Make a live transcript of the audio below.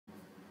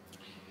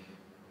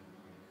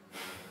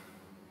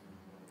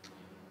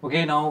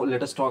Okay, now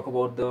let us talk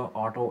about the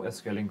auto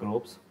scaling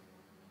groups.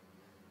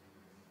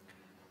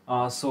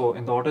 So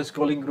in the auto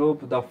scaling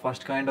group, the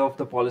first kind of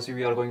the policy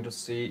we are going to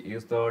see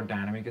is the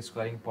dynamic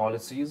scaling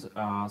policies.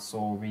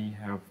 So we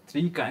have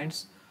three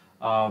kinds.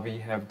 We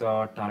have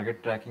the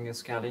target tracking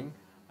scaling,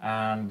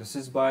 and this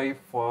is by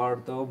far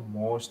the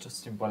most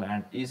simple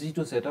and easy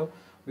to set up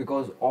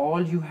because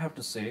all you have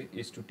to say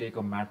is to take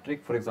a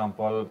metric, for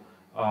example,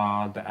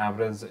 the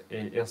average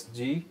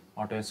ASG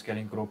auto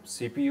scaling group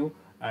CPU,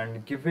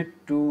 and give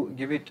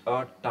it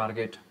a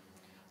target.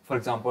 For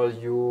example,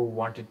 you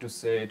wanted to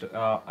say it,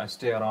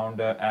 stay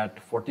around at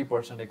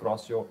 40%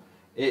 across your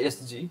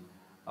ASG.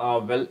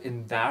 Well,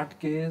 in that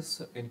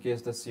case, in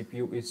case the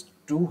CPU is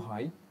too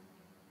high,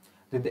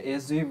 then the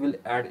SG will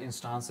add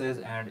instances,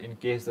 and in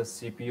case the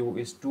CPU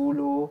is too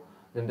low,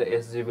 then the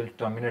SG will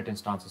terminate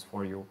instances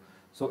for you.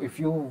 So if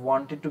you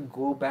wanted to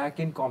go back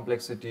in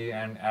complexity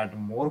and add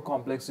more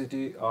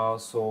complexity,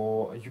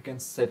 so you can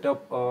set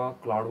up a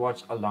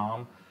CloudWatch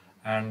alarm,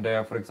 and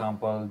for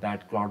example,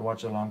 that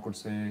CloudWatch alarm could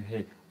say,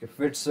 hey, if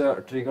it's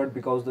triggered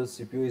because the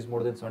CPU is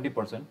more than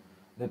 70%,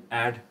 then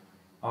add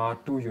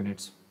 2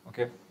 units,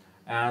 okay?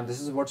 And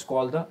this is what's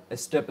called the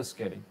step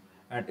scaling.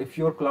 And if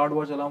your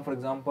CloudWatch alarm, for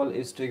example,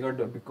 is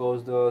triggered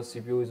because the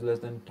CPU is less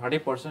than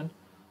 30%,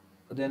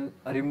 then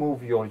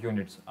remove your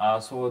units.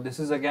 So this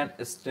is again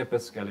a step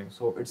scaling.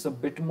 So it's a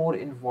bit more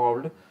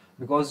involved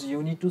because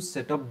you need to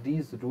set up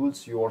these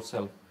rules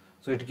yourself.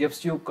 So it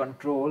gives you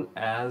control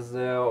as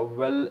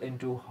well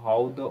into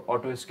how the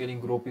auto scaling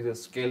group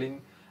is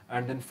scaling.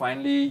 And then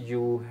finally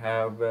you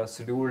have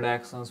scheduled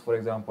actions. For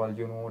example,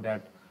 you know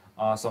that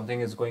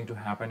something is going to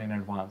happen in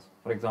advance.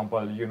 For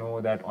example, you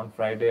know that on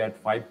Friday at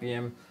 5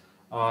 p.m.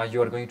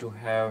 You are going to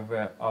have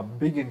a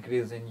big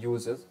increase in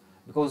users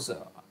because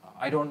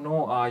I don't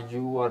know,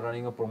 you are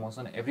running a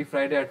promotion every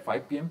Friday at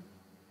 5 p.m.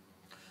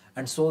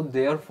 and so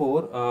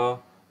therefore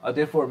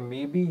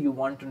maybe you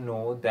want to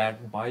know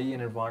that by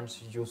in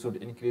advance you should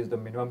increase the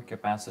minimum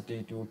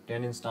capacity to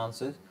 10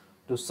 instances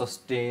to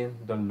sustain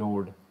the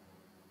load.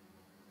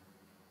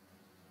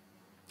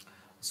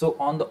 So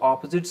on the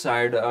opposite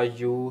side,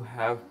 you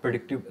have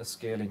predictive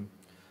scaling.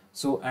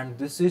 So, and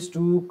this is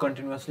to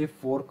continuously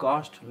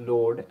forecast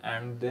load,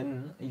 and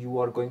then you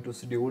are going to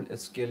schedule a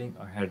scaling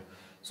ahead.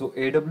 So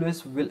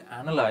AWS will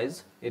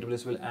analyze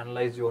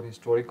your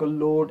historical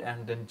load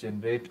and then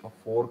generate a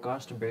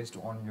forecast based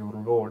on your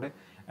load,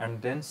 and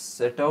then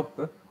set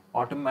up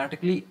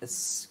automatically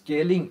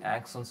scaling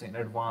actions in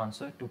advance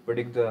to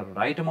predict the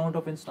right amount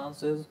of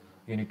instances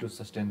you need to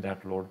sustain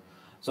that load.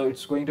 So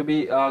it's going to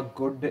be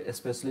good,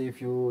 especially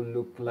if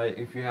you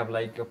have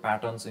like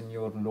patterns in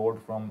your load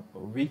from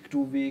week to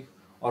week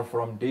or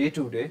from day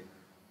to day.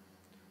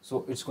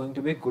 So it's going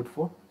to be good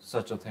for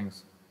such a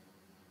things.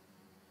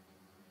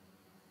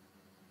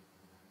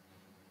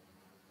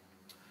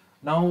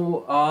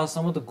 Now,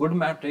 some of the good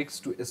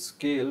metrics to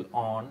scale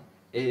on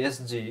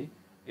ASG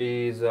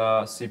is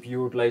CPU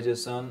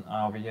utilization.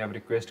 We have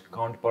request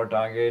count per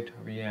target.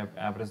 We have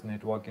average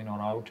network in or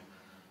out.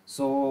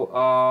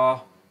 So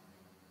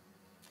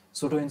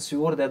to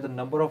ensure that the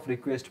number of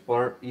requests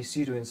per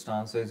EC2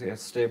 instances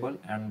is stable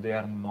and they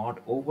are not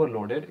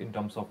overloaded in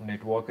terms of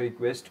network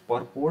request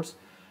per ports,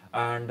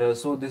 and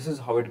so this is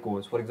how it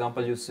goes. For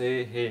example, you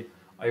say, hey,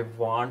 I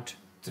want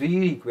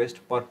 3 requests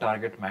per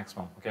target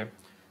maximum, okay?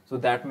 So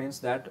that means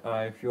that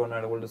if you are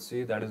not able to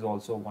see, that is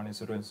also 1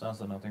 EC2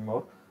 instance and nothing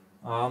more,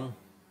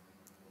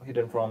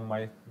 hidden from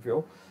my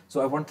view.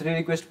 So I want 3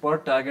 requests per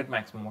target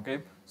maximum,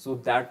 okay? So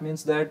that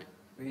means that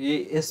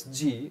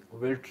ASG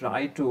will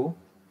try to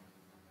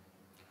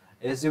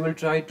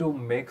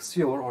make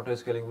sure, auto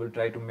scaling will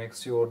try to make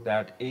sure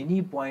that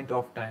any point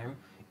of time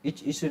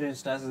each issued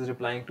instance is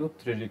replying to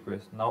 3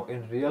 requests. Now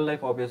in real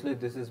life, obviously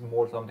this is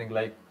more something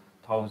like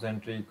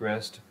 1000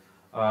 request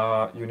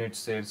unit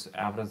sets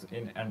average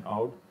in and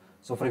out.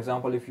 So for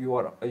example, if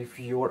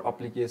your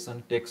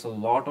application takes a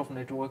lot of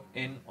network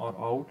in or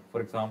out,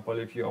 for example,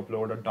 if you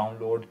upload or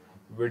download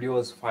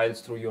videos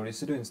files through your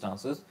EC2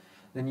 instances,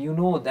 then you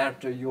know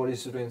that your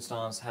EC2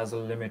 instance has a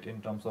limit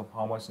in terms of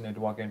how much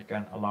network it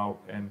can allow,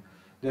 and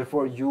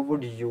therefore you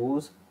would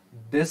use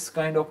this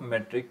kind of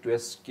metric to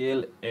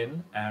scale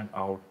in and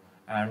out.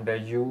 And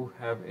you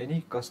have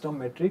any custom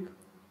metric,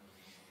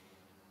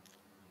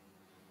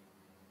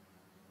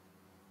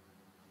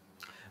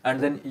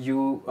 and then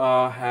you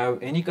have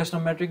any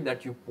custom metric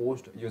that you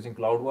post using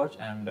CloudWatch,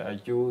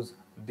 and use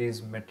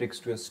these metrics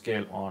to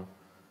scale on.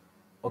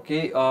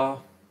 Okay.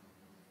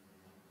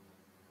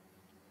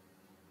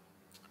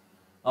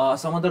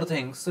 Some other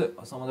things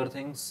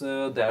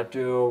that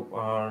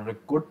are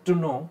good to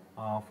know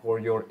for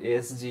your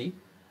ASG.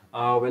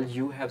 Well,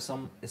 you have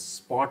some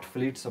spot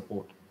fleet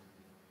support.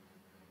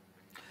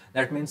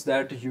 That means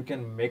that you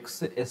can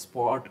mix a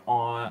spot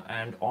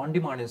and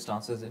on-demand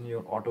instances in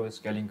your auto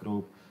scaling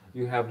group.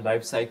 You have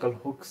lifecycle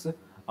hooks,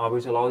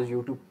 which allows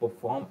you to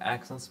perform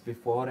actions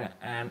before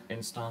an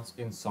instance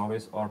in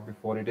service or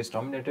before it is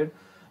terminated.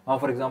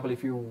 For example,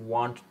 if you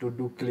want to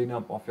do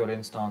cleanup of your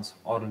instance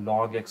or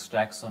log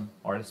extraction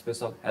or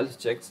special health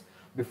checks,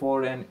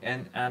 before an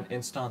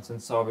instance in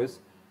service,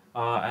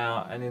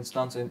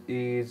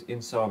 is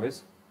in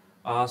service.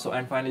 So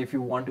and finally, if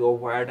you want to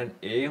avoid an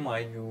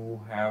AMI,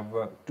 you have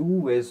two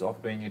ways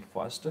of doing it.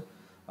 First,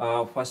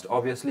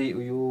 obviously,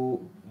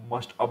 you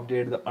must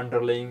update the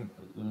underlying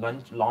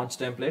launch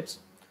templates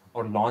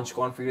or launch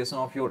configuration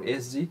of your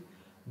SG.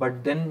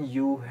 But then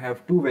you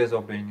have two ways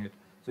of doing it.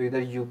 So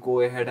either you go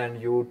ahead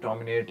and you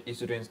terminate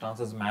EC2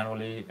 instances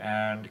manually,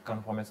 and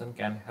confirmation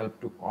can help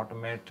to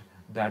automate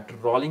that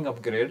rolling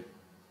upgrade,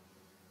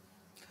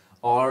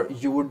 or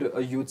you would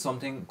use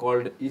something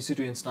called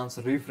EC2 instance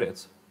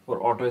refresh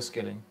for auto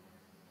scaling.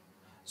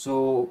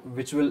 So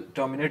which will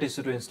terminate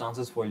EC2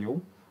 instances for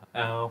you.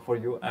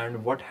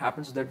 And what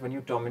happens that when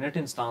you terminate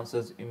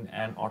instances in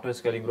an auto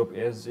scaling group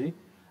ASG,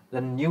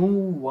 the new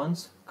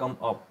ones come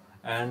up,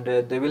 and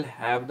they will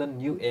have the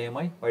new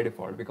AMI by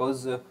default,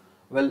 because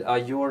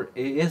your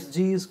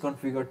ASG is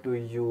configured to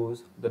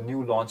use the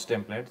new launch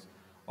templates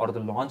or the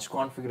launch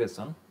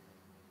configuration.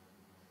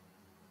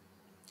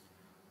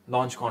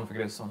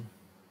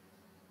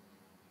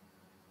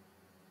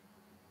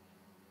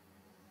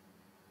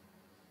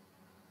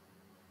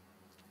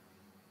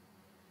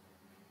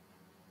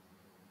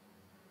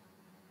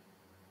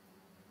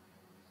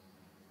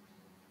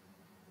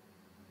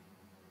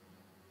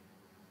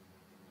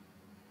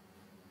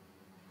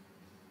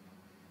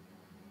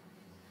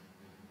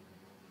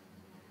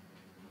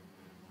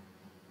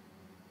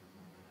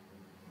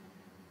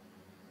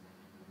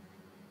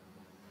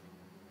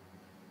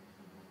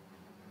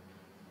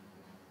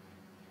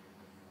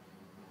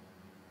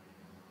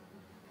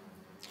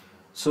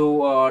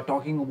 So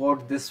talking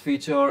about this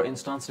feature,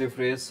 instance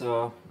refresh,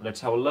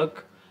 let's have a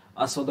look.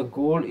 So the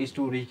goal is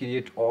to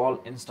recreate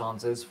all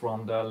instances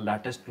from the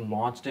latest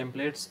launch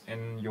templates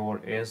in your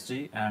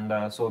ASG,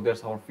 and so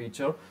that's our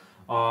feature.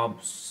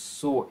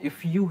 So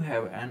if you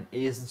have an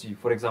ASG,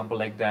 for example,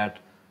 like that,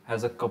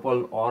 has a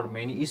couple or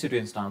many EC2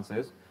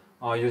 instances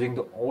using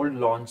the old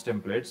launch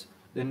templates,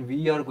 then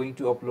we are going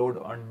to upload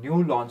a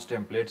new launch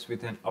templates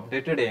with an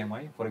updated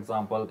AMI, for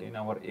example, in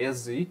our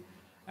ASG.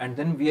 And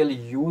then we'll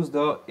use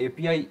the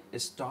API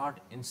start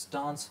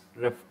instance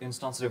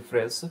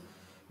refresh.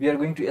 We are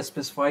going to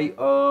specify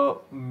a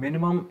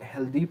minimum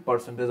healthy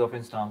percentage of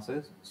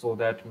instances so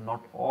that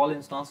not all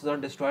instances are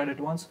destroyed at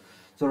once.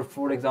 So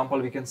for example,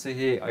 we can say,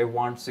 hey, I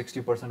want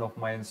 60% of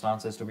my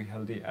instances to be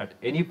healthy at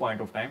any point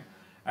of time.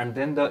 And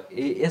then the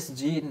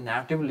ASG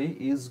natively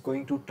is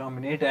going to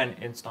terminate an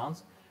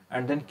instance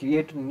and then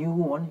create a new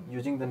one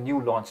using the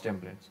new launch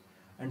templates,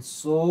 and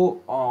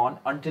so on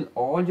until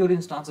all your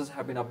instances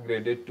have been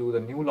upgraded to the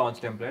new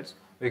launch templates.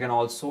 We can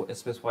also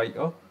specify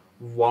a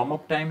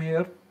warm-up time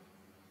here,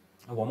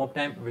 a warm-up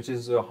time, which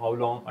is how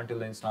long until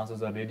the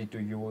instances are ready to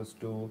use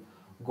to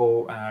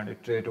go and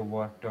iterate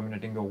over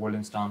terminating the old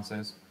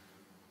instances.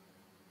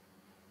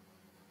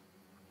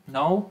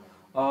 Now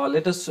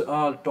let us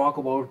talk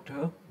about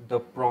the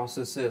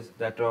processes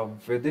that are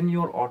within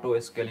your auto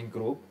scaling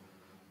group.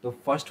 The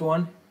first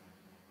one,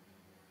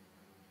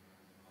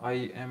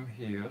 I am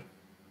here.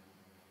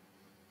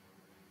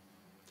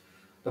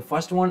 The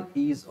first one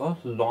is a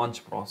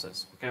launch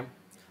process, okay,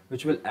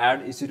 which will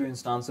add EC2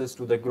 instances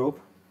to the group,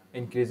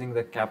 increasing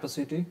the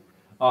capacity.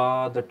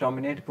 The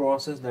terminate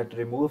process that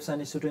removes an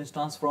EC2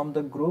 instance from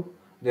the group,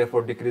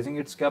 therefore decreasing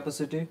its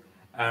capacity.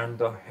 And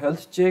the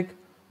health check,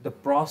 the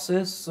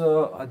process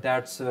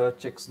that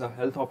checks the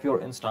health of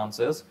your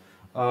instances,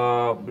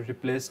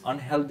 replace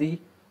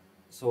unhealthy.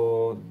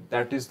 So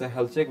that is the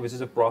health check, which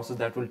is a process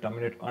that will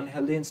terminate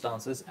unhealthy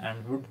instances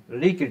and would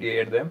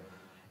recreate them.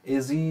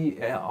 AZ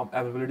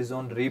availability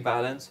zone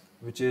rebalance,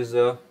 which is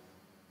a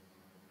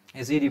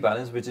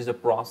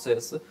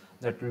process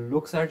that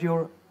looks at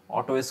your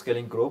auto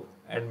scaling group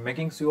and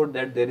making sure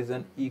that there is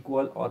an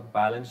equal or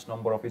balanced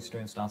number of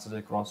EC2 instances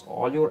across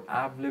all your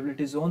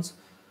availability zones.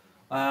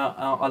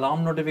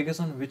 Alarm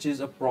notification, which is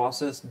a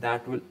process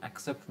that will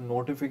accept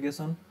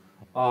notification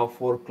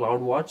for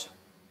CloudWatch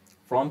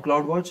from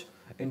CloudWatch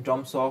in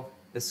terms of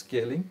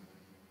scaling.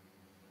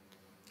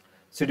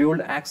 Scheduled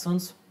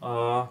actions.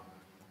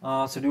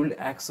 Scheduled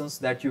actions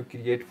that you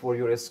create for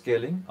your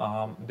scaling.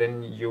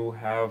 Then you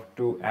have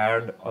to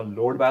add a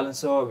load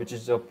balancer, which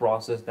is a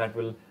process that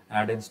will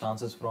add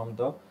instances from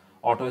the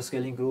auto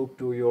scaling group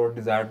to your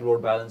desired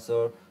load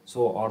balancer,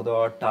 so or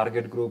the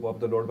target group of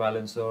the load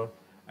balancer.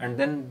 And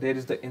then there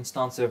is the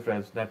instance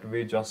refresh that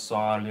we just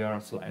saw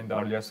earlier in the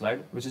earlier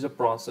slide, which is a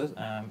process,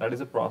 and that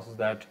is a process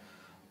that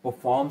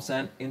performs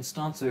an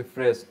instance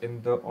refresh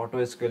in the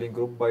auto scaling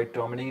group by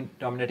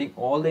terminating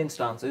all the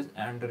instances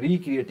and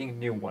recreating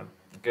new one.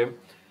 Okay,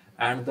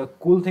 and the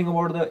cool thing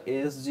about the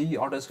ASG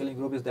auto scaling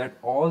group is that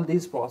all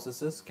these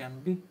processes can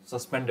be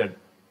suspended.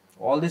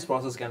 All these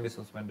processes can be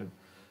suspended.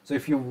 So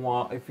if you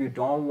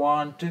don't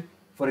want,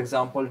 for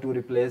example, to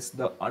replace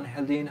the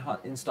unhealthy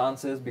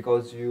instances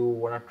because you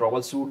want to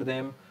troubleshoot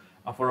them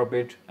for a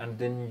bit, and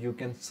then you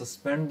can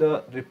suspend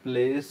the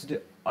replaced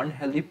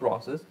unhealthy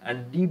process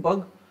and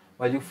debug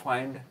while you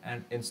find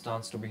an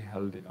instance to be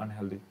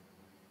unhealthy.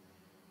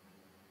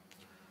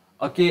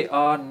 Okay,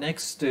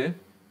 next.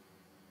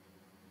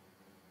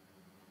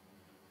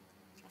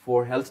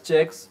 For health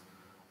checks,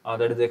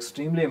 that is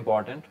extremely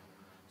important.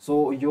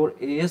 So your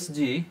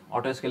ASG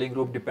auto scaling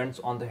group depends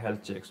on the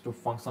health checks to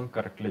function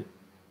correctly.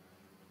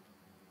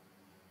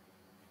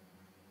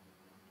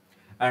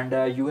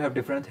 And you have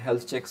different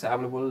health checks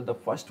available. The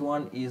first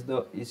one is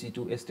the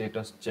EC2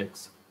 status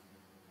checks.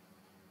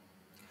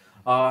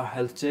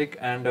 Health check,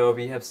 and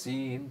we have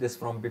seen this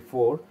from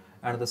before.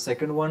 And the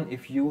second one,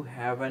 if you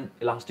have an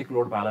elastic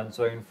load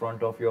balancer in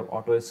front of your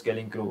auto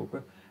scaling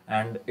group,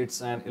 and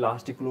it's an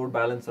elastic load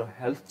balancer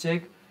health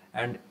check,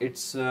 and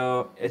it's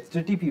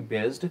HTTP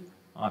based,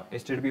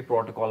 HTTP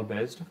protocol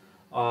based.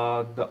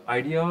 The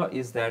idea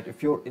is that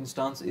if your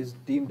instance is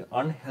deemed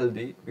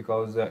unhealthy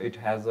because it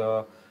has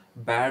a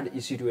bad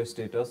EC2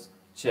 status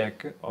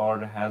check or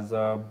has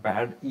a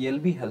bad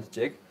ELB health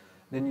check,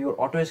 then your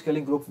auto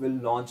scaling group will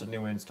launch a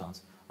new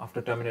instance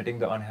after terminating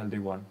the unhealthy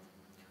one.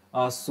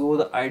 So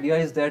the idea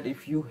is that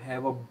if you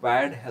have a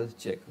bad health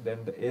check, then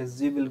the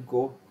SG will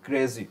go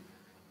crazy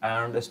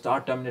and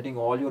start terminating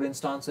all your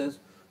instances.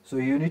 So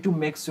you need to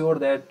make sure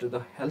that the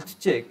health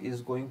check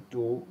is going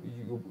to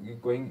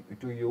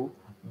you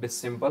be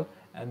simple,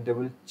 and they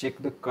will check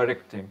the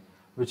correct thing,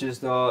 which is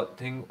the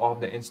thing of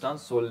the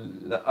instance. So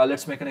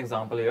let's make an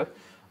example here.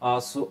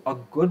 So a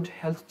good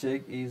health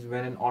check is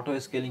when an auto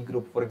scaling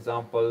group, for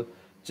example,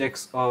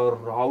 checks a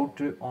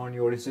route on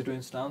your EC2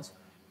 instance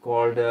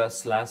called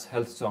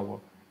 /health server,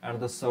 and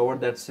the server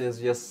that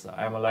says yes,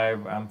 I am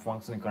alive, I am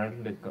functioning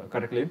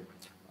correctly.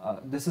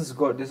 This is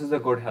good. This is a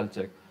good health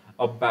check.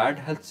 A bad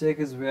health check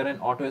is where an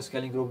auto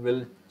scaling group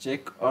will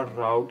check a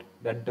route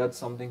that does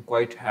something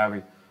quite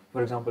heavy.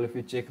 For example, if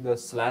you check the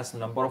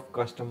 /number of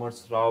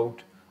customers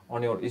route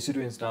on your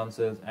EC2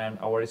 instances, and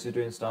our EC2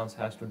 instance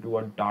has to do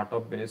a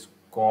database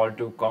call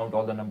to count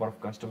all the number of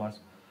customers,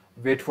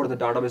 wait for the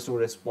database to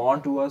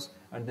respond to us,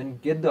 and then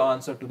get the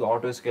answer to the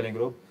auto scaling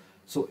group.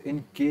 So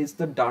in case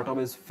the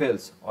database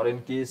fails, or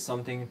in case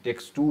something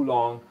takes too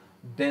long,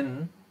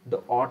 then the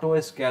auto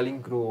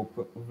scaling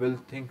group will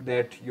think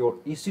that your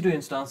EC2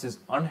 instance is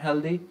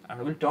unhealthy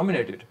and will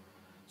terminate it.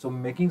 So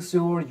making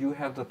sure you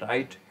have the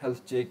right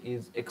health check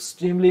is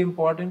extremely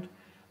important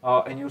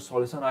in your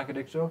solution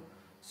architecture.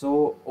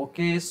 So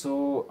okay,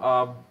 so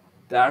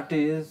that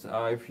is,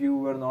 if you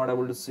were not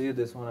able to see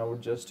this one, I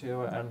would just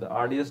here, and the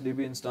RDS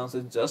DB instance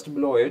is just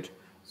below it.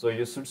 So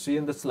you should see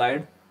in the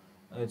slide,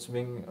 it's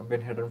been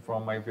hidden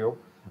from my view.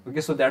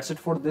 Okay, so that's it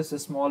for this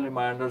small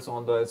reminders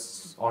on the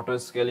auto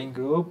scaling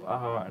group.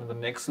 In the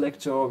next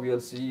lecture,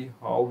 we'll see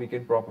how we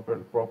can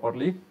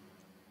properly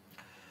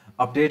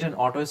update an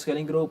auto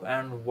scaling group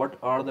and what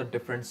are the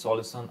different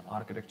solution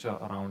architecture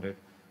around it.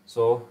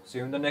 So see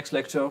you in the next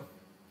lecture.